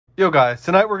Yo guys,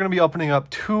 tonight we're going to be opening up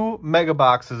 2 mega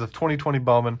boxes of 2020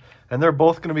 Bowman, and they're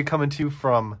both going to be coming to you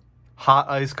from Hot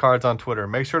Ice Cards on Twitter.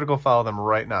 Make sure to go follow them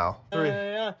right now. 3,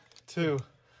 2,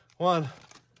 1.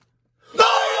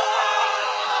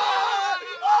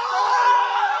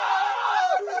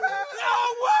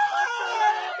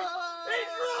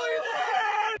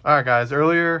 Alright guys,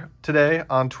 earlier today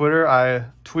on Twitter, I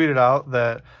tweeted out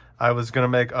that I was going to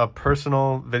make a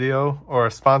personal video or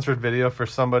a sponsored video for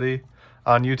somebody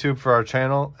on YouTube for our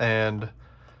channel, and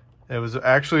it was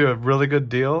actually a really good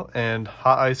deal. And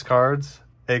Hot Ice Cards,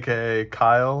 aka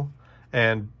Kyle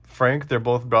and Frank, they're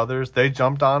both brothers, they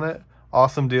jumped on it.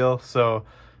 Awesome deal. So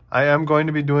I am going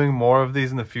to be doing more of these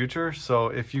in the future, so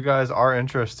if you guys are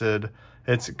interested,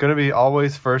 it's going to be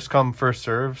always first come first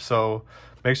serve. So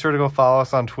make sure to go follow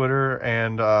us on Twitter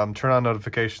and turn on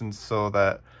notifications so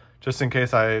that just in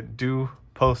case I do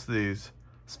post these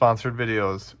sponsored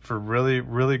videos for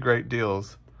really great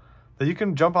deals, that you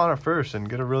can jump on it first and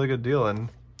get a really good deal and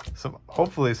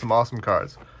hopefully some awesome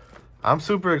cards. I'm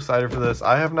super excited for this.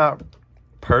 I have not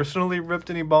personally ripped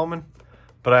any Bowman,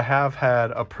 but I have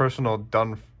had a personal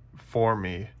done for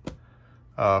me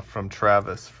from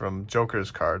Travis from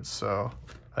Joker's Cards, so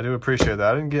I do appreciate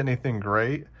that. I didn't get anything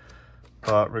great,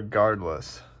 but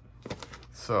regardless,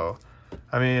 so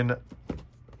I mean,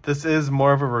 this is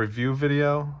more of a review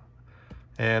video.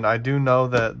 And I do know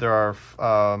that there are,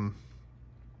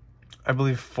 I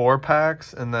believe, 4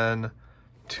 packs and then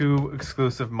 2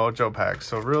 exclusive Mojo packs.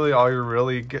 So really all you're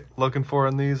really looking for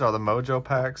in these are the Mojo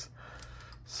packs.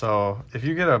 So if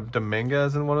you get a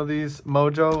Dominguez in one of these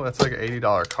Mojo, it's like an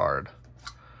 $80 card,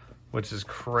 which is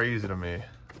crazy to me.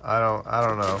 I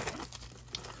don't know.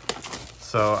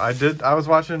 So I was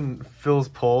watching Phil's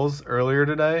pulls earlier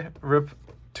today. He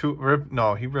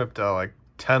ripped like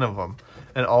 10 of them.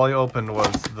 And all he opened was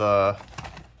the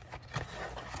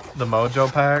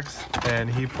Mojo packs, and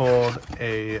he pulled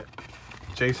a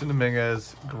Jasson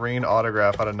Dominguez green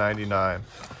autograph out of 99,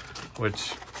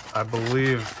 which I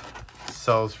believe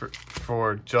sells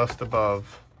for just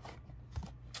above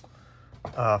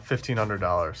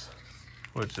 $1,500,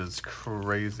 which is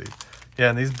crazy.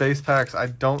 Yeah, and these base packs I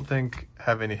don't think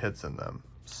have any hits in them,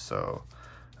 so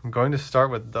I'm going to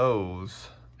start with those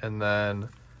and then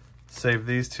save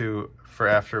these 2 for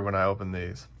after when I open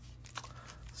these.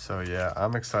 So yeah,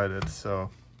 I'm excited. So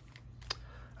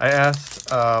I asked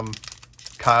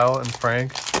Kyle and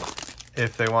Frank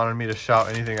if they wanted me to shout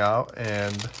anything out,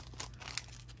 and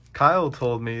Kyle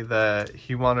told me that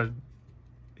he wanted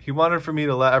for me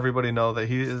to let everybody know that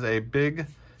he is a big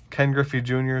Ken Griffey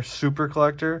Jr. super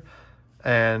collector,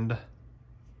 and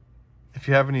if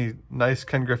you have any nice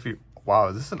Ken Griffey... Wow,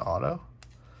 is this an auto?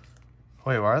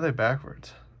 Wait, why are they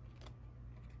backwards?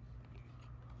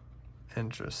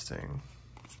 Interesting.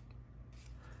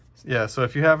 Yeah, so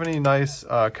if you have any nice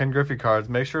Ken Griffey cards,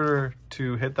 make sure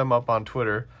to hit them up on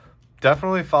Twitter.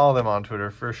 Definitely follow them on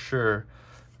Twitter for sure.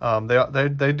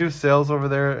 They do sales over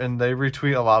there, and they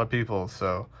retweet a lot of people,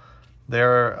 so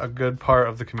they're a good part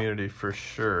of the community for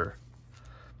sure.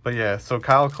 But yeah, so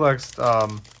Kyle collects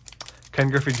Ken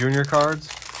Griffey Jr. cards,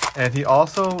 and he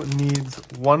also needs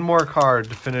one more card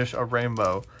to finish a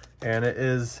rainbow, and it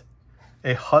is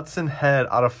a Hudson Head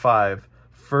out of 5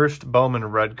 first Bowman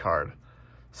red card.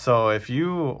 So if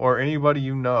you or anybody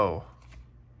you know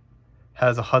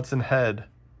has a Hudson Head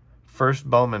first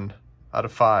Bowman out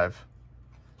of 5,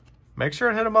 make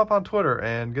sure to hit him up on Twitter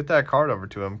and get that card over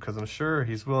to him, because I'm sure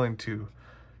he's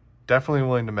definitely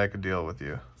willing to make a deal with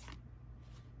you.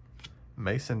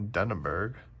 Mason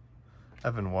Denenberg,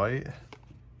 Evan White.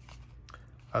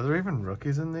 Are there even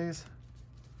rookies in these?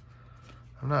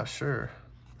 I'm not sure.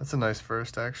 That's a nice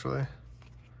first, actually.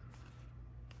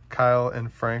 Kyle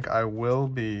and Frank, I will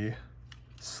be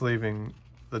sleeving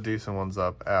the decent ones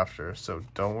up after, so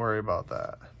don't worry about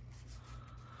that.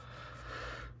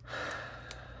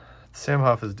 Sam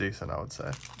Huff is decent, I would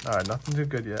say. All right, nothing too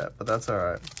good yet, but that's all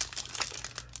right.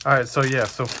 All right, so yeah,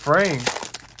 so Frank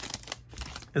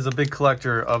is a big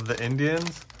collector of the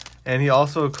Indians, and he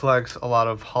also collects a lot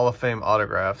of Hall of Fame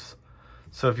autographs.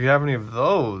 So if you have any of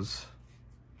those,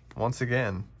 once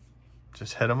again,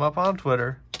 just hit them up on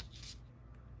Twitter.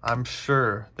 I'm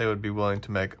sure they would be willing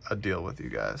to make a deal with you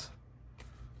guys.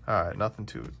 All right, nothing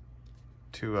too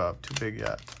big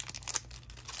yet.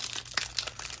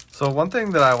 So one thing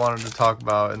that I wanted to talk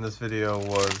about in this video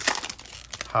was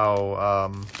how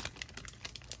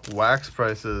wax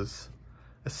prices,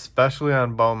 especially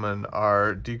on Bowman,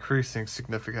 are decreasing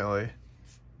significantly.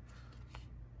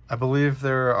 I believe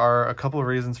there are a couple of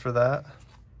reasons for that.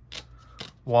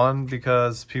 One,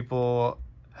 because people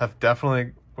have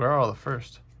definitely... Where are all the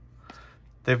first?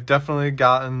 They've definitely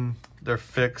gotten their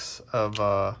fix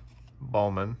of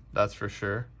Bowman, that's for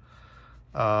sure.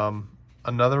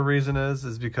 Another reason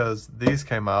is because these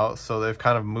came out, so they've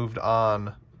kind of moved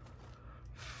on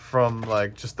from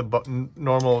like just the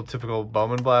normal typical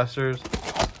Bowman blasters.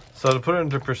 So to put it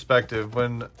into perspective,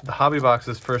 when the hobby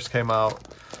boxes first came out,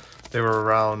 they were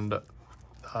around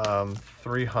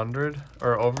 300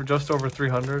 or just over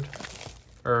 300,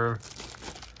 or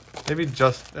maybe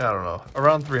just, I don't know,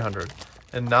 around 300.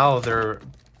 And now they're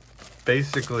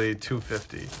basically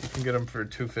 250. You can get them for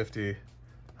 250,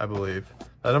 I believe.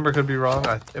 That number could be wrong.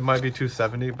 It might be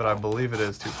 270, but I believe it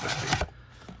is 250.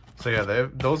 So yeah,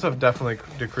 those have definitely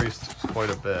decreased quite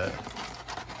a bit.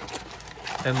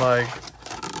 And like,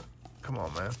 come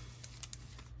on, man.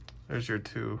 There's your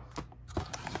 2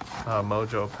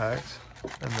 Mojo packs,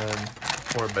 and then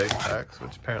 4 base packs,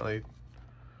 which apparently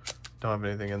don't have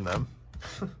anything in them.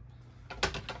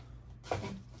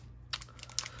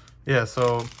 Yeah,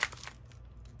 so,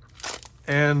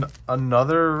 and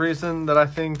another reason that I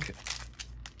think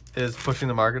is pushing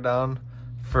the market down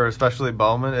for especially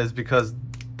Bowman is because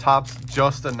Topps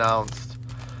just announced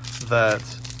that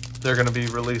they're going to be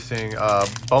releasing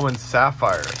Bowman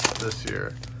Sapphires this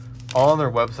year, all on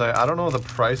their website. I don't know what the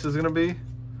price is going to be,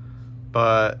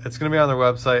 but it's going to be on their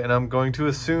website, and I'm going to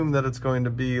assume that it's going to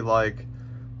be like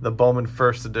the Bowman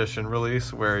First Edition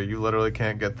release, where you literally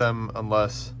can't get them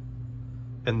unless,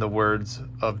 in the words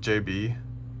of JB,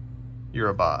 you're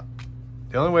a bot.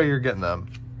 The only way you're getting them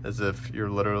is if you're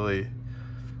literally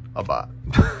a bot.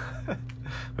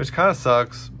 Which kind of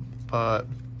sucks, but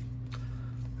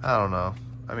I don't know.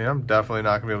 I mean, I'm definitely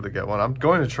not going to be able to get one. I'm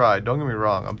going to try, don't get me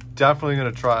wrong. I'm definitely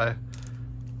going to try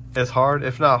as hard,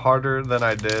 if not harder, than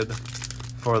I did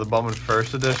for the Bowman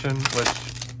First Edition, which,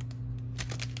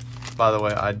 by the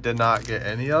way, I did not get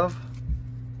any of,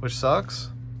 which sucks.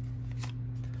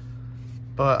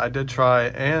 But I did try,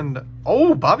 and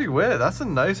oh, Bobby Witt, that's a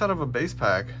nice out of a base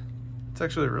pack. It's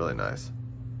actually really nice.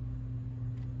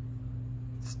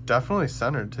 It's definitely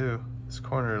centered too. This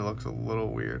corner looks a little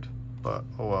weird, but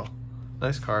oh well.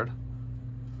 Nice card.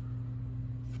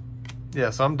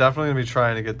 Yeah, so I'm definitely gonna be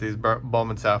trying to get these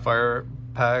Bowman Sapphire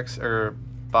packs or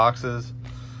boxes.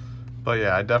 But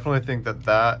yeah, I definitely think that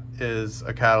that is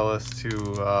a catalyst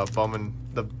to Bowman,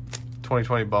 the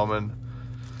 2020 Bowman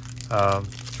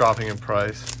dropping in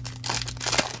price.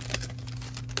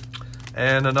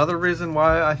 And another reason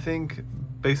why I think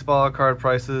baseball card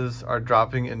prices are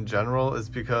dropping in general is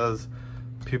because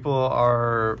people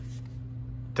are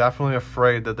definitely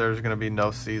afraid that there's going to be no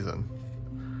season,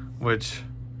 which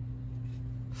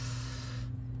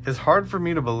is hard for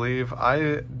me to believe.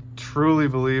 I truly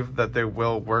believe that they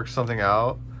will work something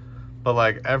out, but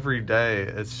like every day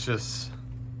it's just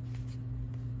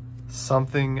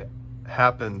something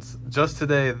happens. Just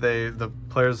today, the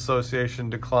Players Association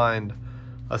declined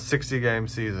a 60-game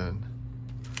season.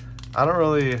 I don't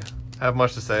really have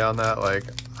much to say on that. Like,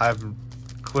 I've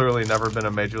clearly never been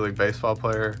a Major League Baseball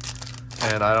player,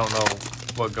 and I don't know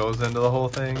what goes into the whole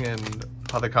thing and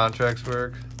how the contracts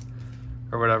work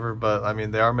or whatever, but I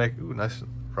mean, they are making, ooh, nice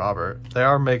Robert. They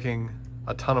are making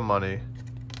a ton of money,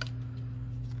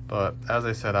 but as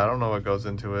I said, I don't know what goes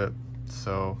into it,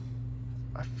 so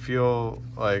I feel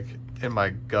like in my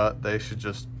gut they should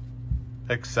just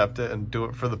accept it and do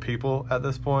it for the people at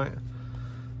this point.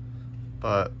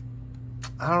 But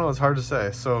I don't know, it's hard to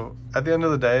say. So at the end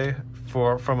of the day,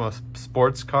 from a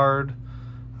sports card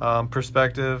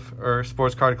perspective or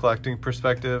sports card collecting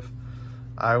perspective,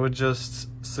 I would just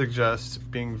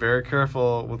suggest being very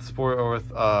careful with sport or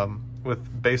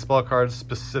with baseball cards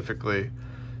specifically,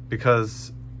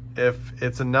 because if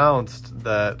it's announced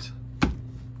that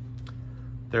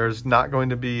there's not going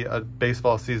to be a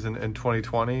baseball season in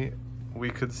 2020, we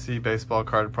could see baseball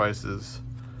card prices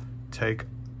take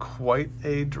quite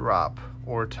a drop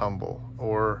or tumble,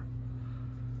 or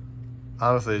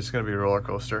honestly, it's going to be a roller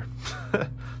coaster.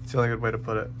 It's the only good way to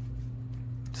put it.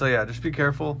 So yeah, just be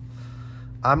careful.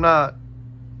 I'm not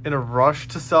in a rush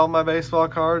to sell my baseball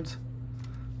cards,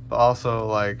 but also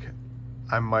like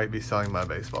I might be selling my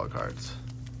baseball cards.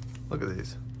 Look at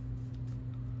these.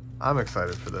 I'm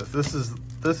excited for this.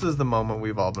 This is the moment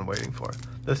we've all been waiting for.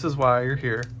 This is why you're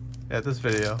here at this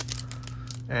video,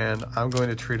 and I'm going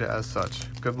to treat it as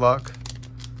such. Good luck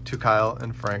to Kyle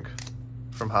and Frank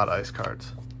from Hot Ice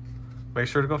Cards. Make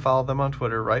sure to go follow them on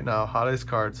Twitter right now, Hot Ice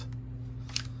Cards.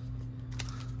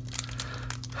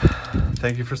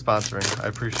 Thank you for sponsoring. I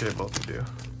appreciate both of you.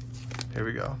 Here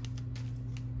we go.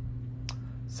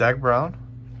 Zach Brown.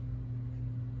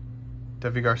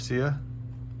 Devi Garcia.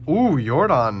 Ooh,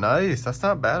 Jordan, nice. That's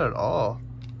not bad at all.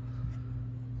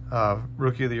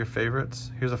 Rookie of the Year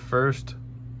favorites. Here's a first,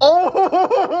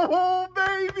 Oh,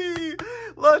 baby!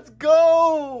 Let's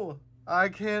go! I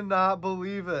cannot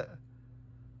believe it.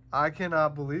 I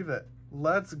cannot believe it.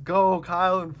 Let's go,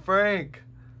 Kyle and Frank.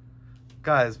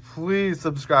 Guys, please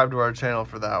subscribe to our channel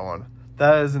for that one.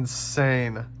 That is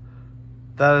insane.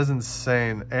 That is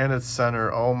insane. And it's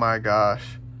center. Oh my gosh.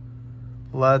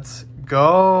 Let's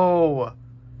go.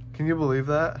 Can you believe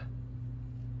that?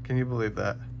 Can you believe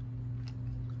that?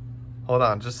 Hold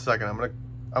on just a second.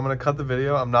 I'm gonna cut the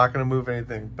video. I'm not gonna move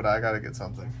anything, but I gotta get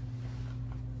something.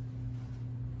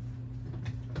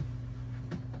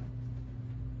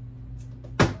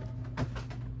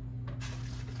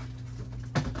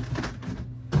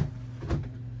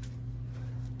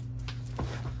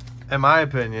 In my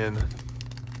opinion,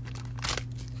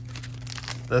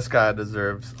 this guy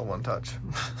deserves a one touch.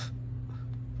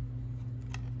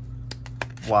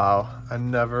 Wow, I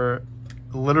never,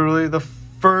 literally the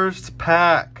first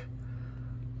pack.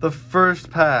 The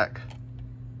first pack.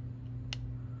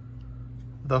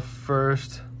 The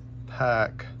first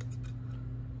pack.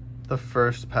 The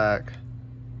first pack.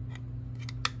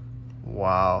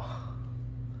 Wow.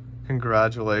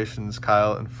 Congratulations,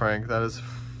 Kyle and Frank. That is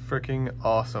freaking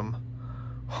awesome.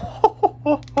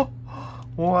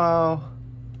 Wow.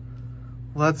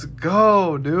 Let's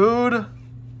go, dude.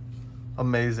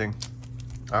 Amazing.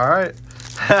 All right.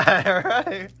 All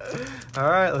right. All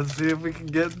right. Let's see if we can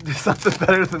do something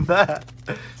better than that.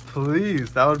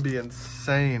 Please. That would be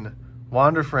insane.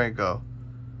 Wander Franco.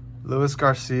 Luis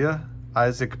Garcia.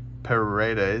 Isaac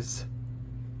Paredes.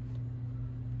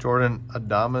 Jordan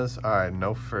Adames. All right.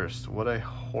 No first. What a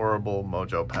horrible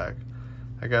Mojo pack.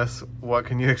 I guess what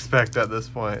can you expect at this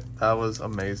point? That was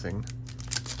amazing.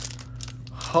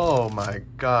 Oh my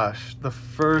gosh. The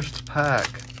first pack.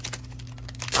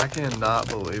 I cannot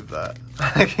believe that.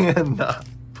 I cannot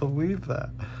believe that.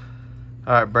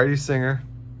 All right, Brady Singer,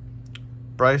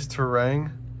 Bryce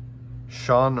Terang,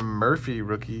 Sean Murphy,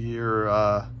 rookie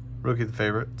of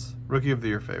the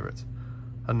year favorites.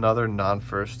 Another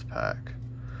non-first pack.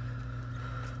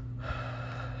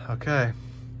 Okay,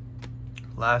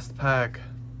 last pack.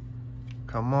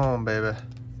 Come on, baby.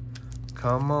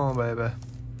 Come on, baby.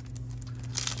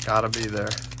 Gotta be there.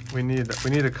 We need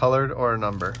a colored or a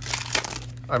number.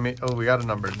 I mean, oh, we got a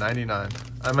number, 99.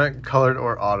 I meant colored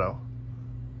or auto.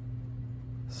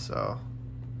 So,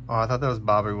 oh, I thought that was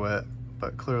Bobby Witt,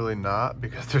 but clearly not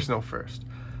because there's no first.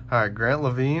 All right, Grant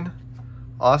Levine,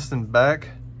 Austin Beck,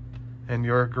 and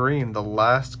your green, the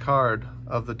last card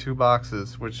of the two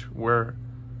boxes, which were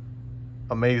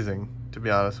amazing, to be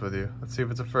honest with you. Let's see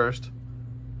if it's a first.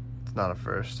 It's not a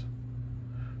first.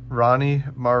 Ronnie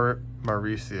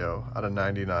Mauricio out of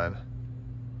 99.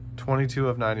 22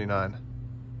 of 99.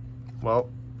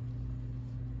 Well,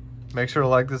 make sure to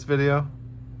like this video,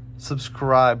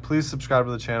 subscribe, please subscribe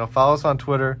to the channel, follow us on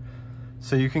Twitter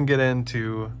so you can be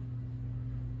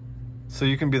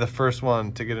the first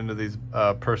one to get into these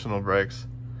personal breaks.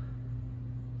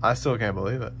 I still can't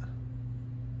believe it.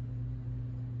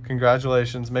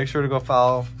 Congratulations. Make sure to go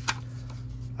follow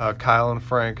Kyle and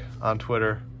Frank on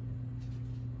Twitter.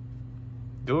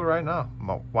 Do it right now.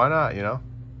 Why not, you know?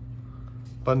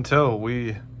 But until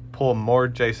we pull more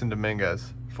Jasson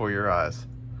Dominguez for your eyes.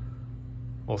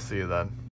 We'll see you then.